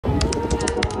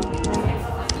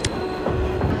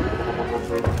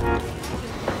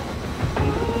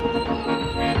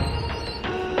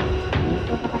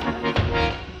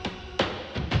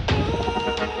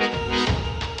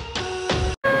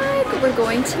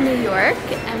going to New York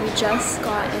and we just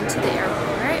got into the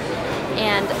airport.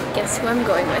 And guess who I'm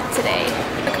going with today?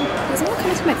 He's gonna come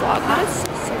into my vlog. That is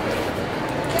so weird.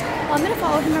 Well, I'm gonna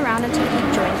follow him around until he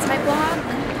joins my vlog.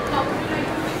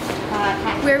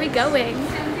 Where are we going?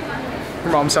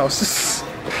 Your mom's house.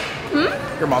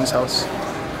 Hmm? Your mom's house.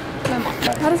 My mom.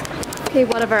 Okay,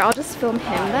 whatever. I'll just film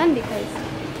him then because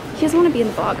he doesn't want to be in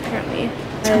the vlog apparently.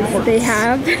 They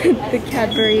have the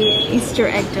Cadbury Easter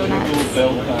egg donuts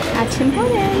at Tim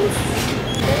Hortons.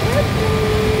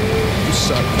 You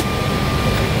suck.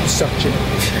 You suck,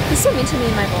 Genevieve. He's so mean to me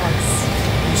in my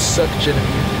vlogs. You suck,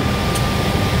 Genevieve.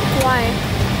 Why?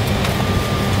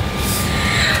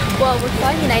 Well, we're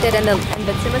flying United and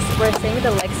Vincent we're saying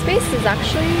the leg space is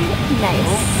actually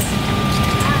nice.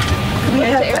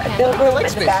 They'll go in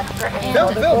the back for any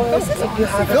of the doors. If you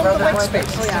have a rubber one that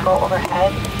needs to go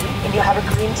overhead, and you have a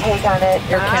green tag on it.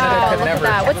 Air Canada could never.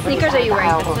 What sneakers are you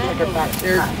wearing, Vincent?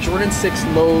 They're Jordan 6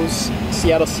 Lows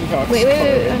Seattle Seahawks. Wait.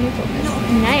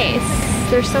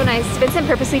 Nice. They're so nice. Vincent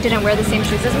purposely didn't wear the same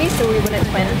shoes as me so we wouldn't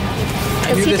twin.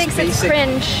 Because he thinks it's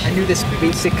cringe. I knew this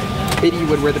basic biddy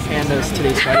would wear the pandas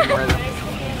today, so I didn't wear them.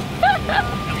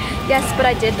 Yes, but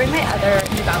I did bring my other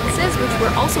New Balances, which were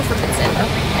also from Vincent.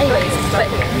 Anyways, but...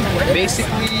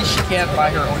 Basically, she can't buy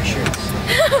her own shoes.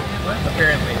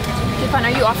 Apparently. Okay, fine.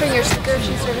 Are you offering your sneaker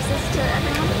shoe services to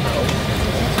everyone?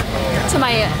 To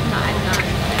my... No, I'm not.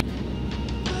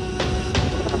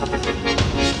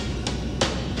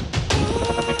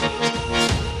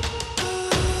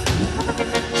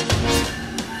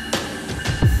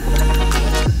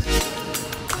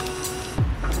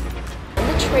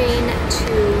 Train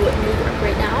to New York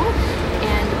right now,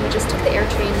 and we just took the air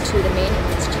train to the main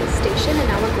station, and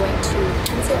now we're going to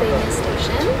Pennsylvania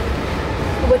Station.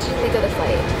 What did you think of the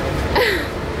flight?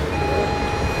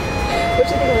 What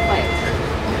did you think of the flight?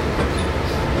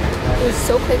 It was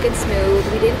so quick and smooth.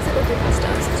 We didn't go through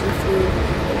customs since we flew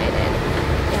United,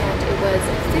 and it was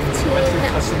 15.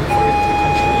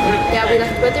 Yeah, we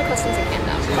went through customs in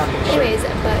Canada. Anyways,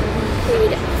 but we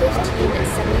paid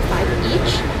 $15.75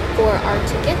 each for our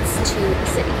tickets to the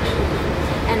city,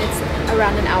 and it's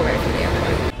around an hour from the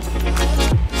airport.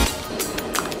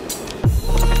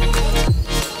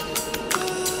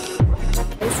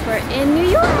 We're in New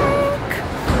York!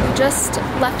 We just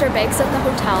left our bags at the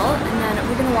hotel, and then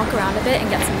we're gonna walk around a bit and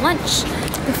get some lunch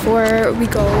before we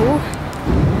go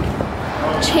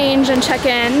change and check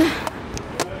in.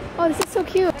 Oh, this is so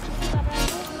cute.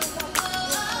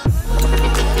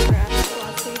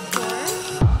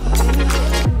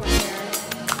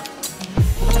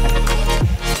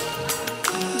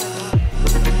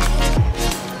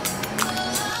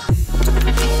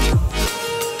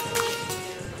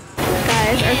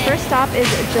 Our first stop is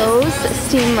Joe's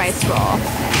Steamed Rice Roll.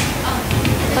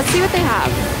 Let's see what they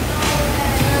have.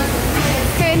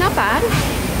 Okay, not bad.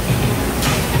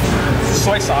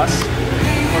 Soy sauce.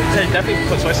 They definitely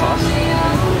put soy sauce.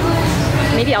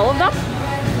 Maybe all of them?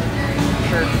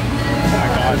 Sure. Oh my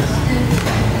god.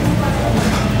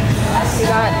 We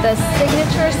got the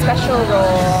signature special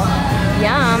roll.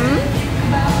 Yum.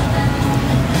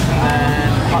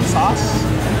 And hot sauce.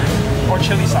 Or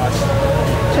chili sauce.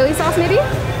 Chili sauce, maybe?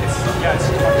 Yeah, it's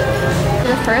too much.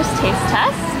 The first taste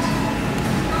test.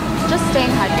 Just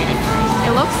staying hydrated.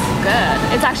 It looks good.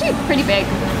 It's actually pretty big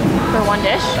for one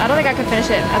dish. I don't think I could finish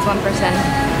it as one person.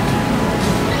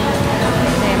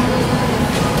 Same.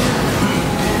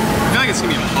 I feel like it's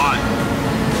gonna be hot. I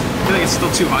feel like it's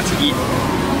still too hot to eat.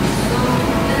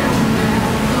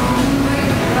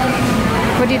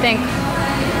 What do you think?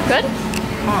 Good?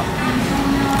 Hot.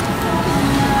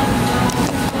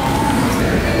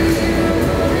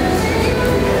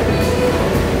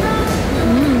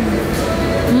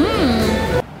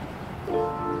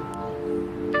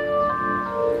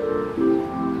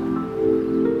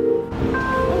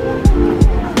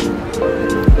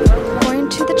 Going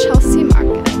to the Chelsea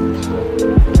Market.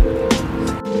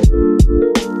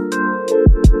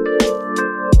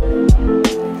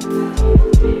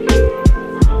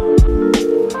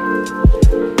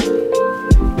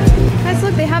 Guys,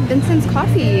 look, they have Vincent's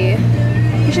coffee.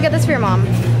 You should get this for your mom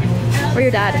or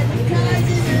your dad.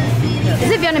 Is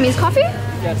it Vietnamese coffee?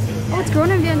 Yes. Oh, it's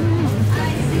grown in Vietnam.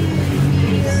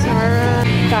 Sarah.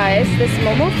 Guys, this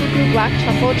Momo Fuku Black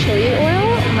Truffle Chili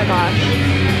Oil. Oh my gosh.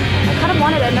 I kind of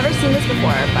want it. I've never seen this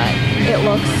before, but it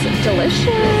looks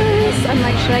delicious. I'm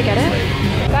like, should I get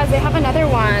it? Guys, they have another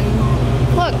one.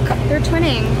 Look, they're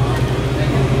twinning.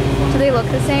 Do they look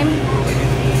the same?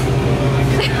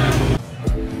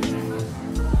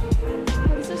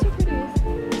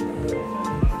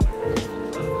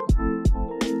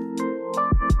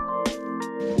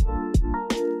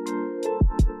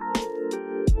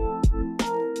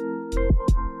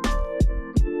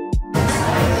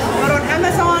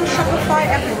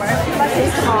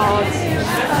 It's called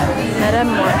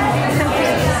Metamorphosis.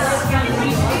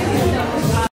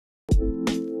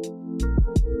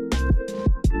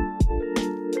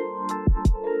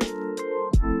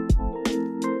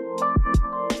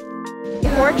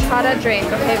 Horchata drink.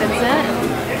 Okay, Vincent.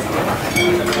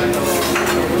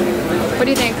 What do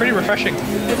you think? Pretty refreshing.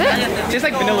 Is it? It tastes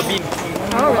like vanilla bean.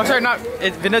 Oh, I'm sorry, not.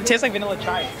 It tastes like vanilla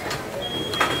chai.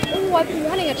 Oh, I've been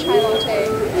wanting a chai latte. It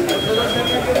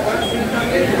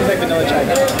tastes like vanilla chai.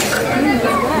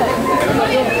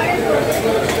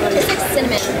 It tastes like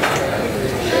cinnamon.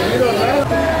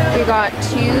 We got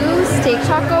 2 steak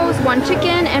tacos, 1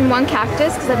 chicken, and 1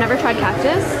 cactus, because I've never tried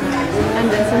cactus. And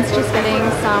Vincent's just getting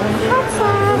some hot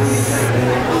sauce.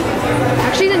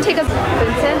 Actually, didn't take us.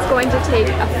 Vincent's going to take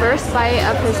a first bite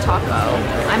of his taco.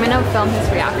 I'm gonna film his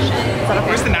reaction. Is that okay?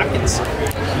 Where's the napkins?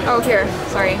 Oh, here.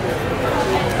 Sorry.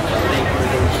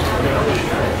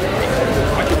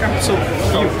 I think I'm so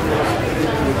cute.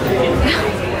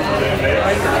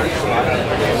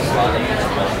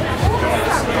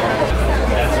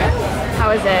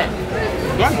 How is it?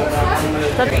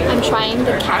 I'm trying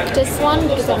the cactus one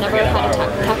because I've never had a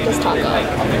cactus taco.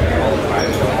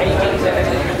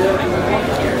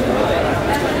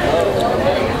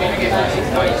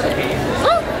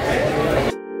 Oh!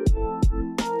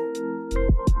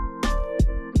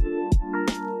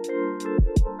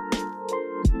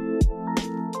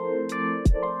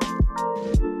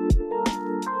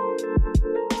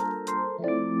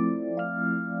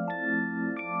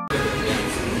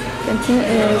 Vincent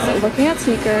is looking at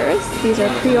sneakers. These are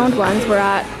pre-owned ones. We're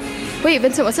at... Wait,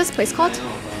 Vincent, what's this place called?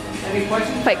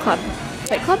 Fight Club.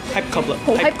 Fight Club? Hype Club.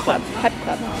 Oh, Hype Club. Hype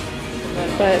Club.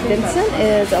 But Vincent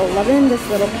is loving this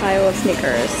little pile of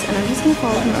sneakers, and I'm just gonna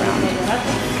follow him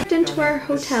around. Into our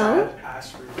hotel.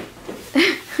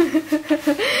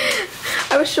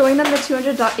 I was showing them the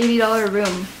 $280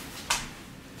 room.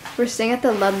 We're staying at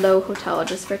the Ludlow Hotel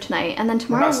just for tonight, and then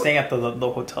tomorrow... We're not staying at the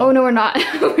Ludlow Hotel. Oh no, we're not.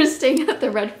 We're staying at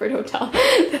the Redford Hotel.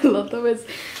 The Ludlow is...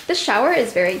 The shower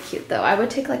is very cute though. I would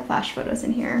take like flash photos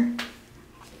in here.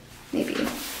 Maybe.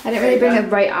 I didn't really bring the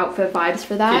right outfit vibes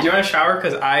for that. Okay, do you want to shower?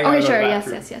 Because I okay, sure. Yes.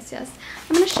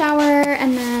 I'm gonna shower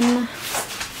and then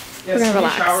we're gonna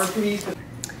relax. Shower, please.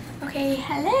 Okay,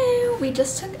 hello. We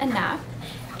just took a nap.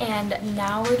 And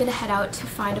now we're gonna head out to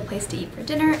find a place to eat for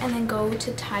dinner and then go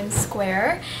to Times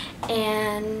Square.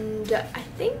 And I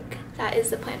think that is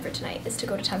the plan for tonight, is to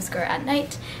go to Times Square at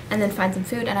night and then find some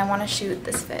food. And I wanna shoot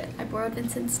this fit. I borrowed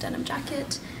Vincent's denim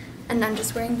jacket and I'm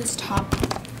just wearing this top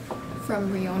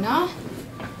from Riona.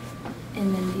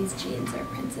 And then these jeans are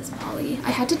Princess Polly.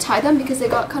 I had to tie them because they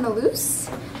got kind of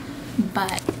loose,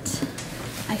 but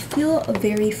I feel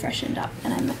very freshened up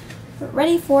and I'm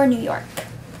ready for New York.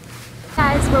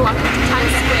 Guys, we're walking to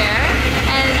Times Square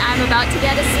and I'm about to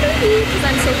get a smoothie because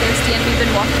I'm so thirsty and we've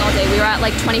been walking all day. We were at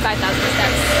like 25,000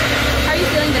 steps. How are you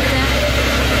feeling, Vincent?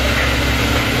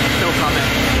 No comment.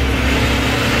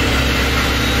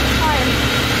 Why?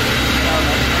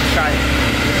 I'm shy.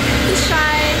 He's shy.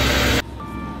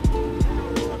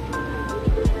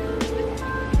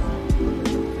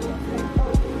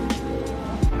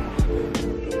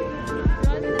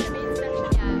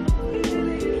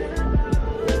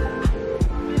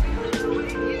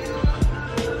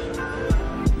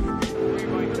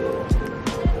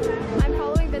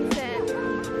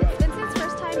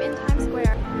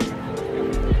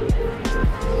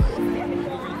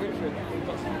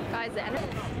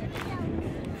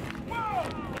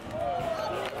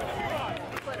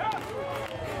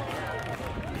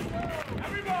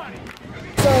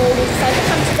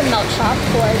 Shop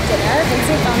for dinner.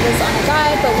 Vincent found this on a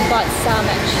guide, but we bought some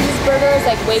cheeseburgers,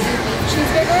 like wagyu beef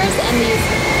cheeseburgers, and these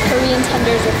Korean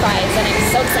tenders with fries, and I'm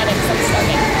so excited because I'm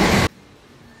starving.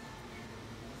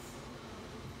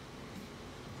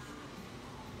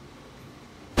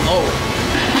 Oh.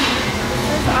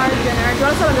 This is our dinner. Do you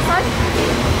want some on this side?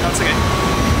 That's okay.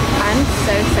 I'm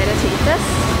so excited to eat this.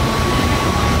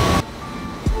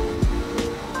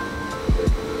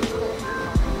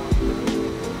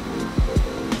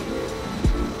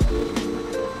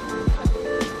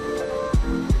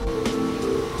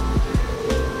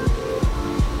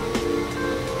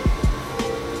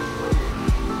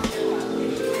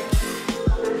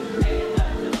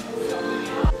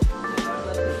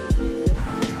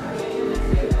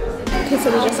 So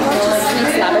we just went to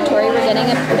Snake's Laboratory. We're getting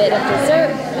a bit of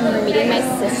dessert and we're meeting my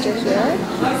sister here.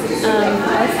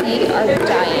 Our feet are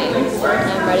dying and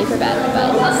I'm ready for bed,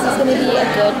 but this is going to be a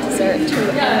good dessert to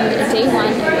end day 1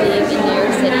 of being in New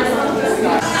York City.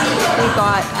 We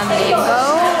got a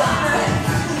mango.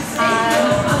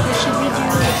 Should we do...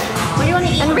 What do you want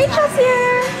to eat? And Rachel's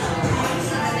here!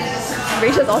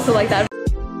 Rachel's also like that.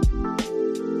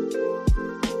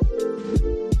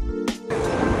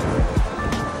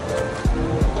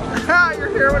 Your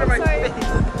hair went in my face.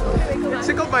 It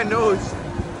tickled my nose.